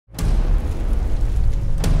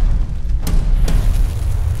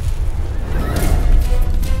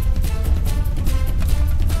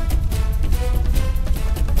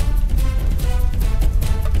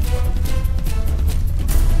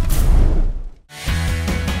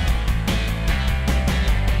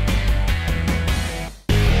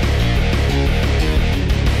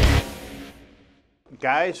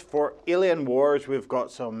Guys, for Alien Wars, we've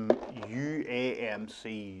got some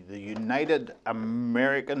UAMC, the United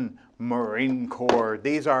American Marine Corps.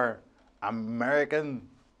 These are American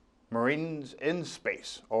Marines in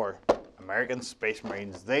space, or American Space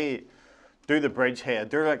Marines. They do the bridgehead.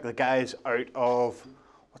 They're like the guys out of,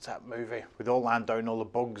 what's that movie? Where they all land down, all the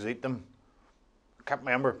bugs eat them. I can't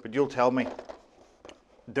remember, but you'll tell me.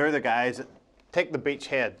 They're the guys that take the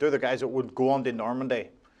beachhead. They're the guys that would go on to Normandy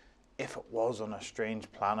if it was on a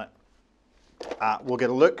strange planet. We'll get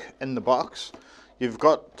a look in the box. You've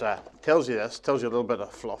got, tells you a little bit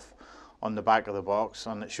of fluff on the back of the box,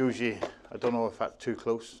 and it shows you, I don't know if that's too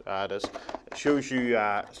close, it is. It shows you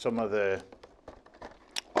some of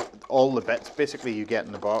all the bits basically you get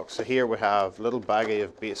in the box. So here we have a little baggie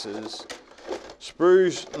of bases,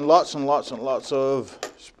 sprues, and lots of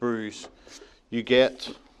sprues. You get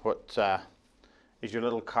what is your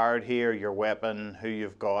little card here, your weapon, who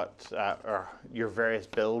you've got, or your various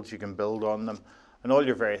builds you can build on them, and all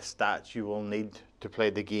your various stats you will need to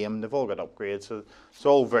play the game. They've all got upgrades, so it's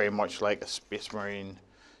all very much like a Space Marine.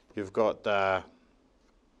 You've got a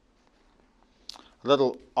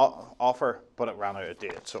little offer, but it ran out of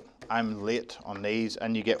date, so I'm late on these.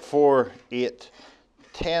 And you get 4, 8,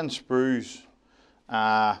 10 sprues,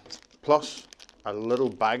 plus a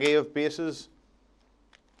little baggie of bases.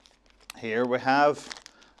 Here we have,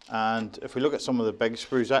 and if we look at some of the big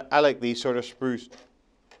sprues, I like these sort of sprues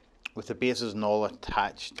with the bases and all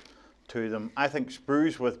attached to them. I think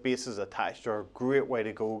sprues with bases attached are a great way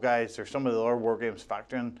to go, guys. There's some of the other Wargames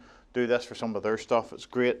Factoring do this for some of their stuff. It's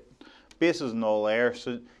great. Bases and all there,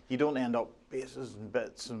 so you don't end up bases and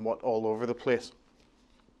bits and what all over the place.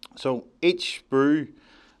 So each sprue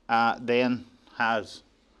then has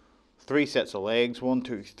 3 sets of legs, 1,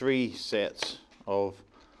 2, 3 sets of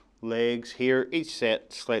legs here. Each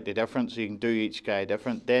set slightly different, so you can do each guy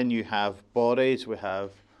different. Then you have bodies. We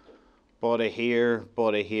have body here.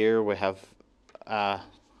 We have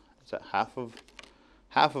is it half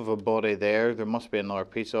of a body there. There must be another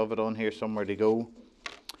piece of it on here somewhere to go.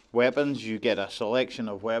 Weapons, you get a selection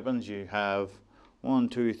of weapons. You have 1,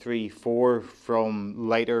 2, 3, 4, from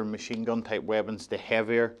lighter machine gun type weapons to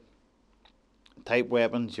heavier type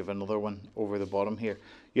weapons. You have another one over the bottom here.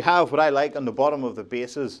 You have what I like on the bottom of the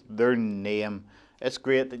bases, their name. It's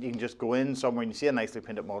great that you can just go in somewhere and you see a nicely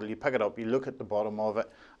painted model, you pick it up, you look at the bottom of it,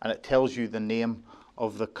 and it tells you the name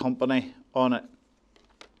of the company on it.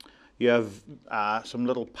 You have some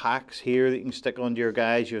little packs here that you can stick onto your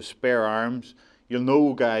guys. You have spare arms. You'll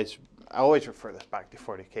know, guys, I always refer this back to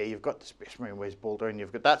 40k. You've got the Space Marine waist bolter, and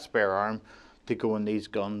you've got that spare arm to go in these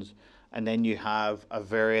guns. And then you have a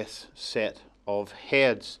various set of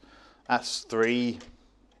heads. That's 3.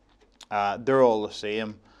 They're all the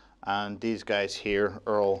same, and these guys here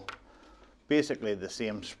are all basically the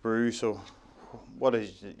same sprue. So what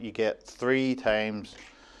is it? You get 3 times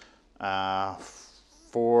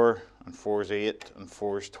 4, and 4 is 8, and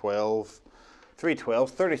 4 is 12. 3 12,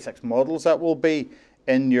 36 models that will be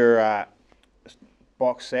in your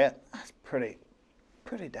box set. That's pretty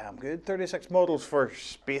damn good. 36 models for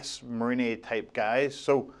Space Marine type guys.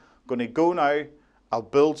 So I'm going to go now. I'll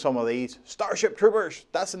build some of these. Starship Troopers,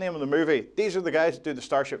 that's the name of the movie. These are the guys that do the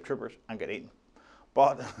Starship Troopers and get eaten.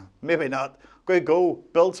 But maybe not. I'm going to go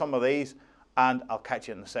build some of these, and I'll catch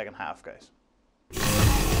you in the second half, guys.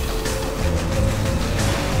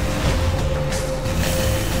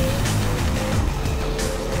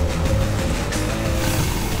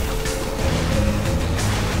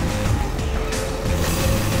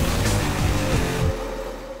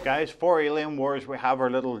 Guys, for Alien Wars, we have our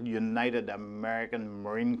little United American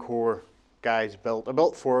Marine Corps guys built. I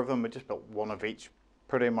built 4 of them, I just built 1 of each,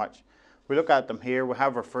 pretty much. We look at them here, we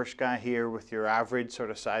have our first guy here with your average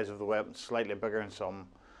sort of size of the weapon, slightly bigger and some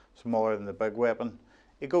smaller than the big weapon.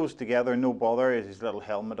 It goes together, no bother. He has his little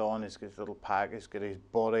helmet on, he's got his little pack, he's got his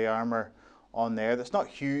body armor on there. That's not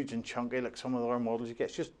huge and chunky like some of the other models you get,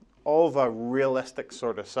 it's just all of a realistic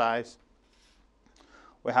sort of size.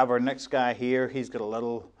 We have our next guy here, he's got a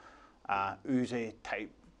little Uzi type,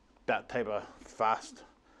 that type of fast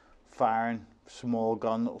firing small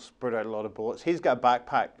gun that'll spurt out a lot of bullets. He's got a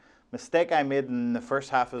backpack. Mistake I made in the first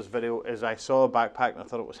half of this video is I saw a backpack and I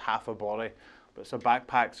thought it was half a body, but it's a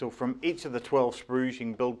backpack. So from each of the 12 sprues you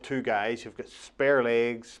can build 2 guys. You've got spare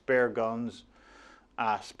legs, spare guns,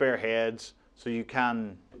 spare heads, so you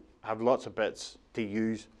can have lots of bits to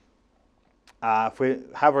use. If we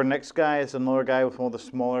have our next guy, it's another guy with one of the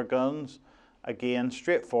smaller guns. Again,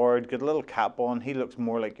 straightforward, get a little cap on. He looks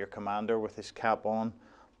more like your commander with his cap on.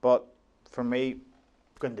 But for me,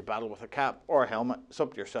 going to battle with a cap or a helmet, it's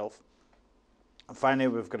up to yourself. And finally,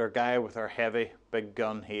 we've got our guy with our heavy big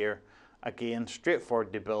gun here. Again,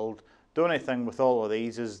 straightforward to build. The only thing with all of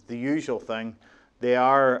these is the usual thing. They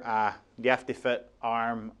are, you have to fit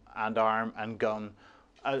arm and gun.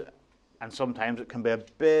 And sometimes it can be a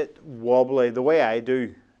bit wobbly. The way I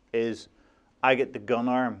do is I get the gun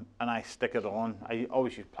arm and I stick it on. I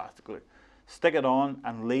always use plastic glue. Stick it on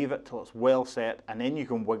and leave it till it's well set, and then you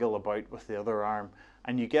can wiggle about with the other arm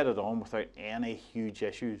and you get it on without any huge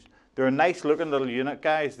issues. They're a nice looking little unit,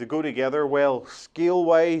 guys. They go together well. Scale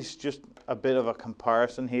wise, just a bit of a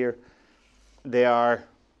comparison here. They are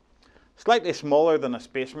slightly smaller than a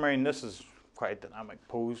Space Marine. This is quite a dynamic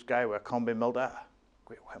pose guy with a combi mill.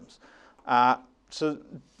 Great whims. So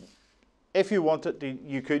if you wanted to,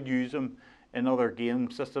 you could use them in other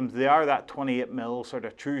game systems. They are that 28mm sort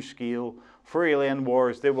of true scale. For Alien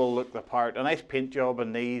Wars, they will look the part. A nice paint job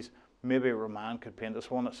on these. Maybe Roman could paint this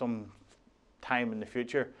one at some time in the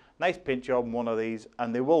future. Nice paint job on one of these,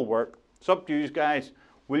 and they will work. It's up to you guys.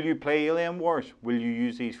 Will you play Alien Wars? Will you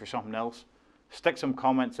use these for something else? Stick some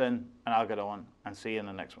comments in, and I'll get on and see you in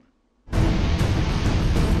the next one.